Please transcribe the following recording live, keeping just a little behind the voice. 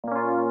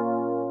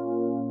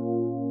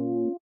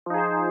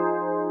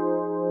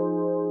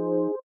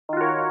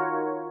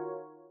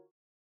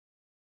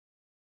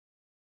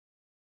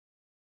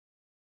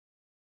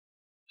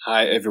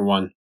Hi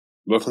everyone,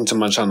 welcome to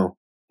my channel,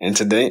 and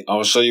today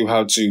I'll show you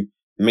how to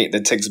make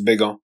the text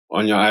bigger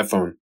on your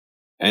iPhone,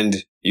 and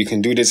you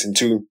can do this in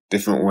two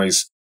different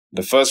ways.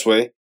 The first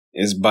way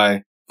is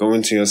by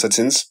going to your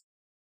settings,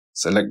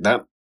 select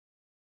that,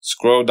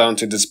 scroll down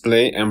to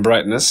display and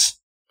brightness,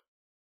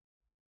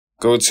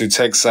 go to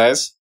text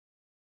size,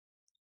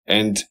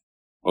 and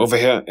over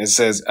here it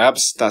says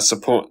apps that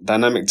support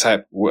dynamic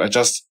type will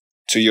adjust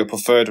to your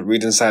preferred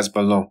reading size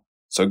below.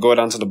 So go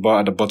down to the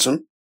bar at the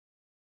bottom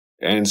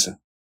and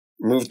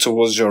move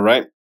towards your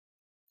right,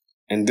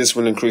 and this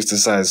will increase the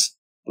size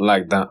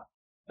like that.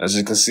 As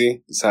you can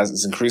see, the size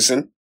is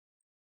increasing.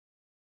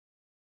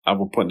 I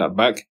will put that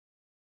back.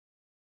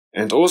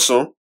 And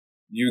also,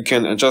 you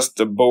can adjust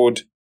the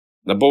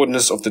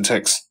boldness of the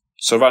text.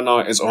 So right now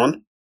it's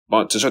on,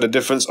 but to show the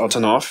difference, I'll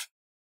turn it off.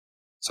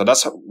 So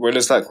that's what it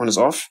looks like when it's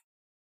off,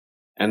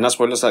 and that's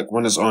what it looks like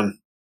when it's on.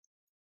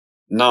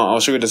 Now I'll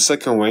show you the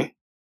second way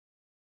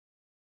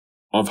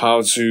of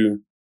how to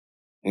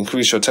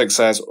increase your text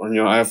size on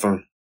your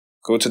iPhone.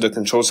 Go to the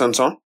control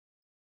center.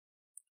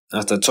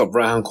 That's the top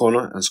right hand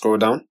corner, and scroll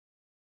down.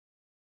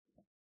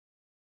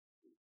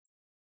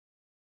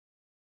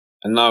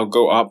 And now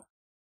go up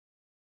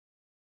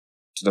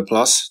to the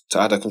plus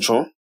to add a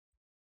control.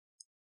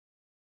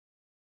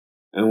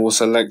 And we'll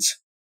select,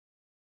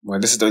 well,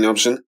 this is the only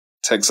option,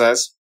 text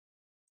size.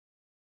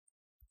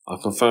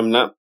 I'll confirm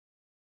that.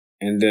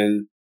 And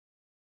then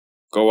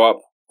go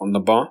up on the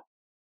bar.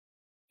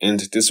 And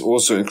this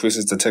also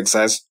increases the text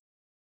size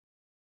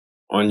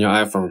on your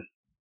iPhone.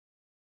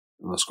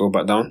 I'll scroll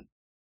back down.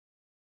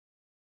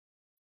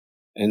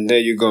 And there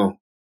you go.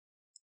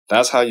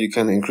 That's how you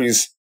can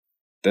increase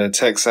the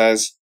text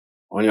size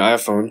on your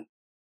iPhone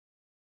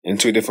in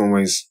two different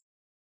ways.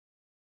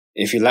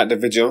 If you like the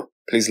video,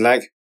 please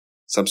like,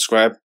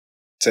 subscribe,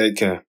 take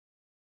care.